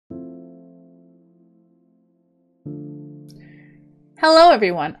Hello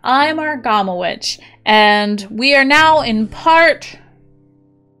everyone, I'm Argama Witch, and we are now in part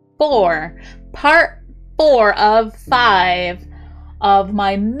 4 of 5 of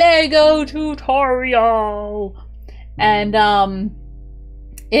my mega tutorial. And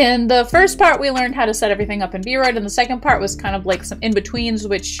in the first part we learned how to set everything up in Vroid, and the second part was kind of like some in-betweens,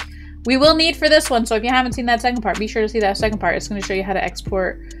 which we will need for this one. So if you haven't seen that second part, be sure to see that second part. It's going to show you how to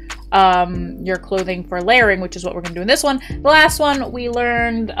export your clothing for layering, which is what we're gonna do in this one. The last one we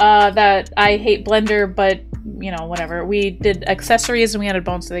learned that I hate Blender, but you know, whatever. We did accessories and we added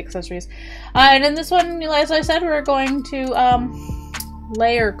bones to the accessories. And in this one, as I said, we're going to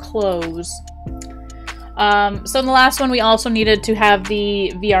layer clothes. So in the last one, we also needed to have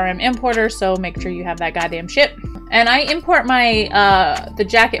the VRM importer, so make sure you have that goddamn shit. And I import my the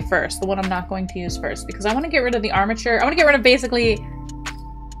jacket first, the one I'm not going to use first, because I want to get rid of the armature. I want to get rid of basically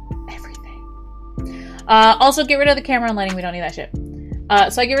also get rid of the camera and lighting. We don't need that shit.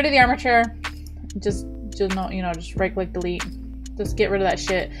 So I get rid of the armature. Just right click delete. Just get rid of that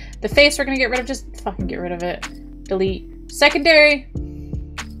shit. The face we're gonna get rid of. Just fucking get rid of it. Delete. Secondary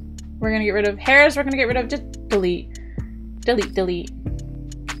we're gonna get rid of. Hairs we're gonna get rid of. Just delete. Delete.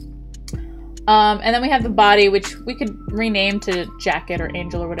 And then we have the body, which we could rename to jacket or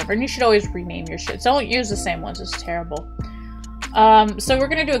angel or whatever. And you should always rename your shit. So don't use the same ones. It's terrible. So we're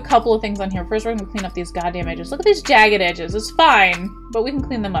gonna do a couple of things on here. First, we're gonna clean up these goddamn edges. Look at these jagged edges. It's fine, but we can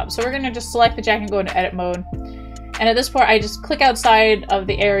clean them up. So we're gonna just select the jacket and go into edit mode. And at this point, I just click outside of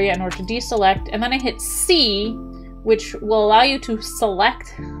the area in order to deselect, and then I hit C, which will allow you to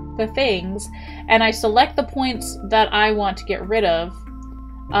select the things. And I select the points that I want to get rid of.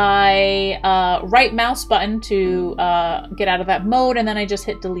 I right mouse button to get out of that mode, and then I just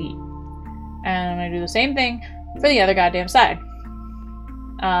hit delete. And I'm gonna do the same thing for the other goddamn side.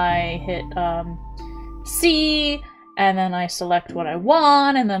 I hit C, and then I select what I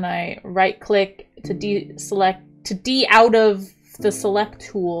want, and then I right click to deselect, to D out of the select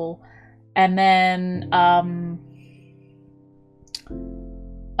tool, and then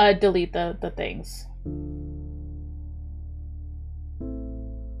delete the things.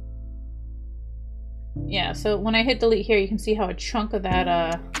 Yeah, so when I hit delete here, you can see how a chunk of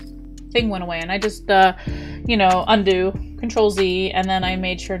that thing went away, and I just you know, undo, Control Z, and then I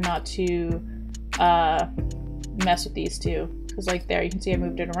made sure not to mess with these two, because like there you can see I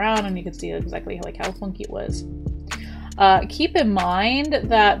moved it around, and you can see exactly how funky it was. Keep in mind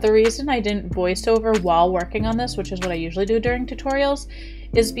that the reason I didn't voice over while working on this, which is what I usually do during tutorials,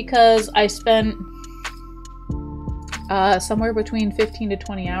 is because I spent somewhere between 15 to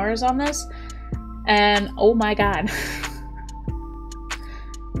 20 hours on this, and oh my god.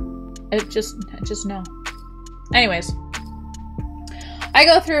 It just no. Anyways, I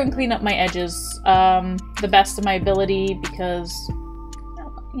go through and clean up my edges the best of my ability, because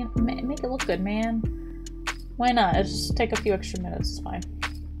you know, make it look good, man. Why not? It'll just take a few extra minutes. It's fine.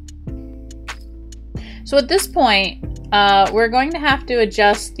 So at this point, we're going to have to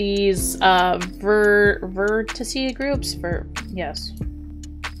adjust these vertex groups.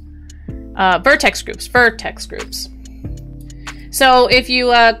 Vertex groups. So if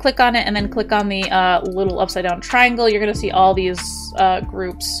you click on it and then click on the little upside down triangle, you're going to see all these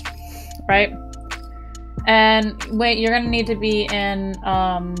groups, right? And wait, you're going to need to be in,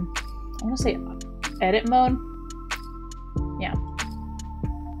 I want to say edit mode. Yeah.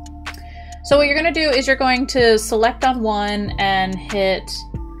 So what you're going to do is you're going to select on one and hit,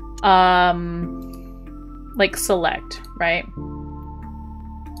 like select, right?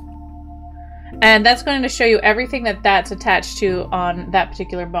 And that's going to show you everything that's attached to on that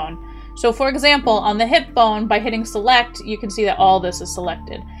particular bone. So for example, on the hip bone, by hitting select, you can see that all this is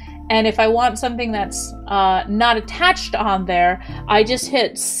selected. And if I want something that's not attached on there, I just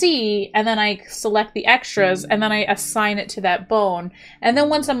hit C, and then I select the extras, and then I assign it to that bone. And then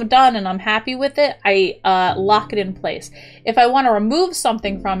once I'm done and I'm happy with it, I lock it in place. If I want to remove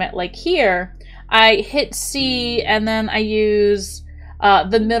something from it, like here, I hit C, and then I use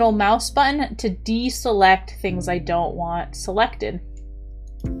the middle mouse button to deselect things I don't want selected.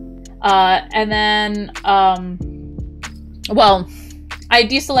 And then, well, I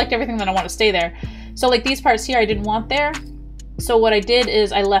deselect everything that I want to stay there. So like these parts here I didn't want there. So what I did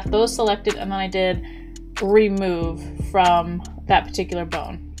is I left those selected, and then I did remove from that particular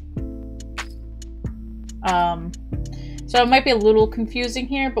bone. So it might be a little confusing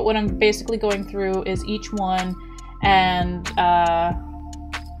here, but what I'm basically going through is each one and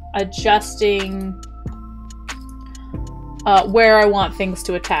adjusting where I want things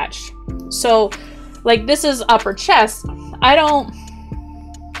to attach. So like this is upper chest. I don't...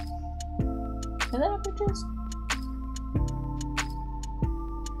 Is that upper chest?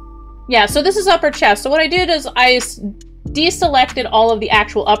 Yeah, so this is upper chest. So what I did is I deselected all of the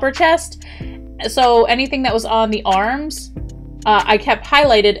actual upper chest. So anything that was on the arms, I kept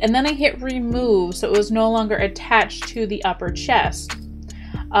highlighted, and then I hit remove, so it was no longer attached to the upper chest.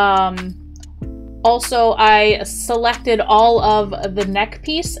 Also, I selected all of the neck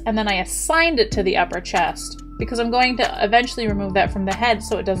piece, and then I assigned it to the upper chest, because I'm going to eventually remove that from the head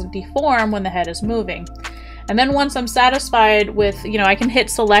so it doesn't deform when the head is moving. And then once I'm satisfied with, you know, I can hit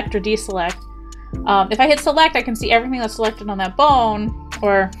select or deselect. If I hit select, I can see everything that's selected on that bone,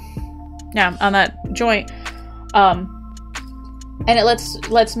 or, yeah, on that joint. And it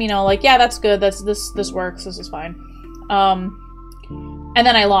lets me know, like, yeah, that's good, this works, this is fine. And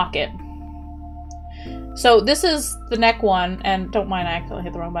then I lock it. So this is the neck one, and don't mind I accidentally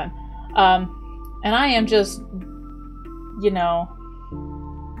hit the wrong button. And I am just, you know,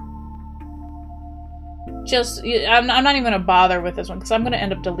 I'm not even gonna bother with this one, because I'm gonna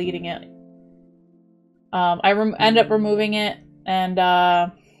end up deleting it. I end up removing it, and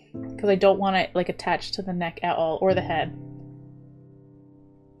because I don't want it like attached to the neck at all, or the head.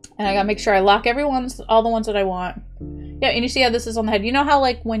 And I gotta make sure I lock all the ones that I want. Yeah, and you see how this is on the head. You know how,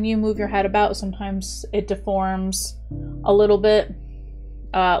 like, when you move your head about, sometimes it deforms a little bit,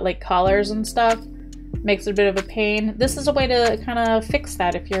 like collars and stuff. Makes it a bit of a pain. This is a way to kind of fix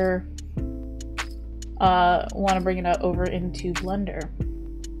that if you're want to bring it over into Blender.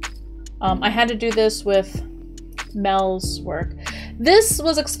 I had to do this with Mel's work. This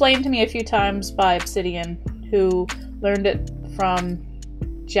was explained to me a few times by Obsidian, who learned it from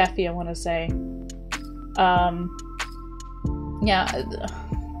Jeffy, I want to say. Yeah, it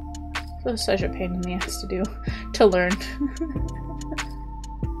was such a pain in the ass to do, to learn.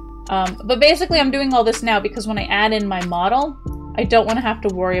 But basically I'm doing all this now because when I add in my model, I don't want to have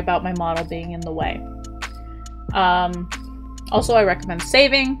to worry about my model being in the way. Also, I recommend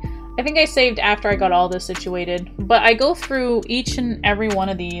saving. I think I saved after I got all this situated, but I go through each and every one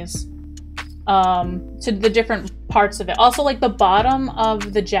of these to the different parts of it. Also, like the bottom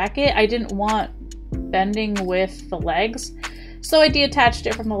of the jacket, I didn't want bending with the legs, so I detached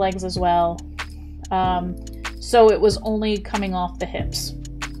it from the legs as well. So it was only coming off the hips.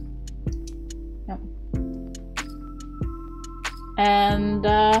 Yep. And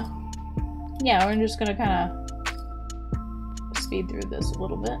yeah, we're just gonna kind of speed through this a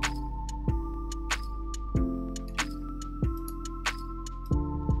little bit.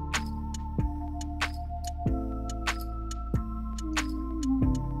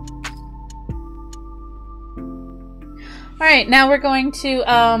 Alright, now we're going to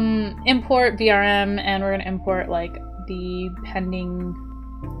import VRM, and we're going to import like the pending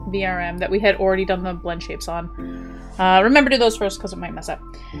VRM that we had already done the blend shapes on. Remember to do those first because it might mess up.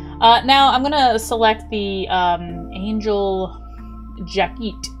 Now I'm going to select the Angel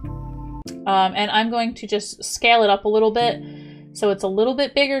Jacket, and I'm going to just scale it up a little bit so it's a little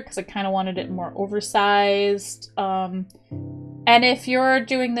bit bigger because I kind of wanted it more oversized. And if you're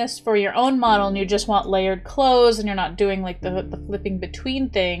doing this for your own model and you just want layered clothes and you're not doing like the flipping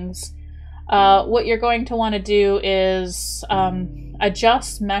between things, what you're going to want to do is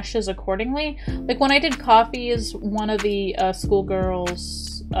adjust meshes accordingly. Like when I did Coffee's, one of the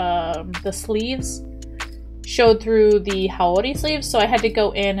schoolgirls, the sleeves showed through the Haori sleeves, so I had to go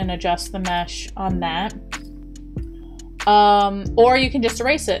in and adjust the mesh on that. Or you can just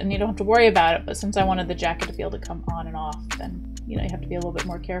erase it and you don't have to worry about it, but since I wanted the jacket to be able to come on and off, then you know, you have to be a little bit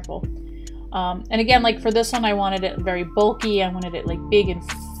more careful. And again, like for this one, I wanted it very bulky. I wanted it like big and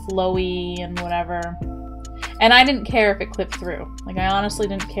flowy and whatever. And I didn't care if it clipped through. Like I honestly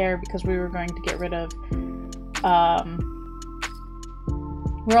didn't care because we were going to get rid of,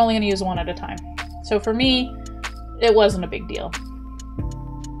 we're only going to use one at a time. So for me, it wasn't a big deal.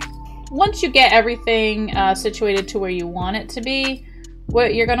 Once you get everything situated to where you want it to be,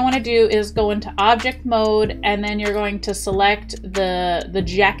 what you're going to want to do is go into object mode, and then you're going to select the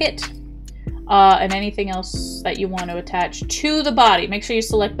jacket and anything else that you want to attach to the body. Make sure you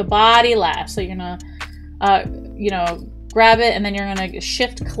select the body last. So you're going to, you know, grab it, and then you're going to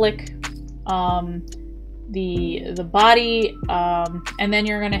shift click the body, and then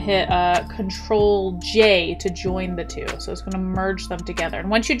you're going to hit Control J to join the two. So it's going to merge them together. And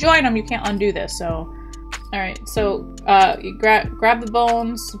once you join them, you can't undo this. So alright, so you grab the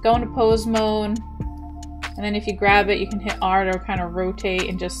bones, go into pose mode, and then if you grab it, you can hit R to kind of rotate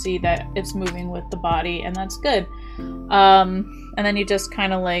and just see that it's moving with the body, and that's good. And then you just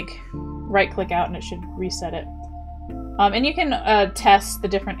kind of like right click out and it should reset it. And you can test the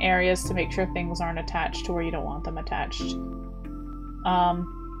different areas to make sure things aren't attached to where you don't want them attached.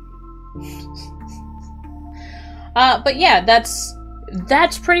 But yeah, that's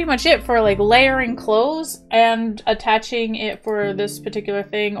that's pretty much it for like layering clothes and attaching it for this particular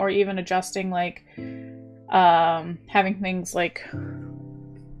thing, or even adjusting like having things like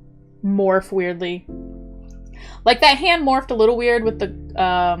morph weirdly. Like that hand morphed a little weird with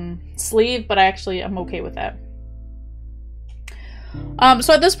the sleeve, but I'm okay with that.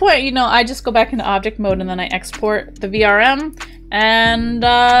 So at this point, you know, I just go back into object mode and then I export the VRM, and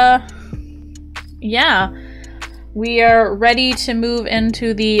yeah, we are ready to move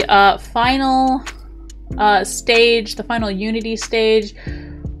into the final stage, the final Unity stage,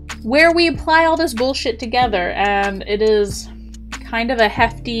 where we apply all this bullshit together, and it is kind of a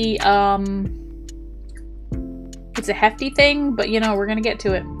hefty, it's a hefty thing, but you know, we're gonna get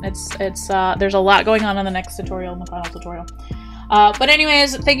to it. There's a lot going on in the next tutorial, in the final tutorial. But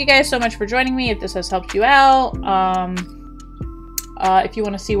anyways, thank you guys so much for joining me. If this has helped you out, if you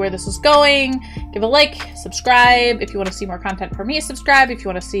want to see where this is going, give a like, subscribe. If you want to see more content from me, subscribe. If you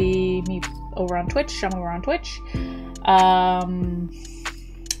want to see me over on Twitch, I'm over on Twitch.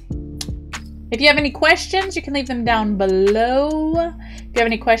 If you have any questions, you can leave them down below. If you have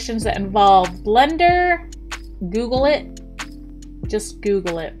any questions that involve Blender, Google it. Just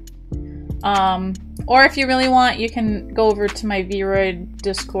Google it. Or if you really want, you can go over to my Vroid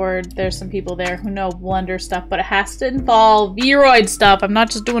Discord. There's some people there who know Blender stuff, but it has to involve Vroid stuff. I'm not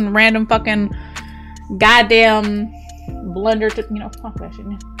just doing random fucking goddamn Blender to, you know, fuck that shit.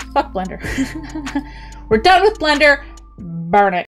 Fuck Blender. We're done with Blender. Burn it.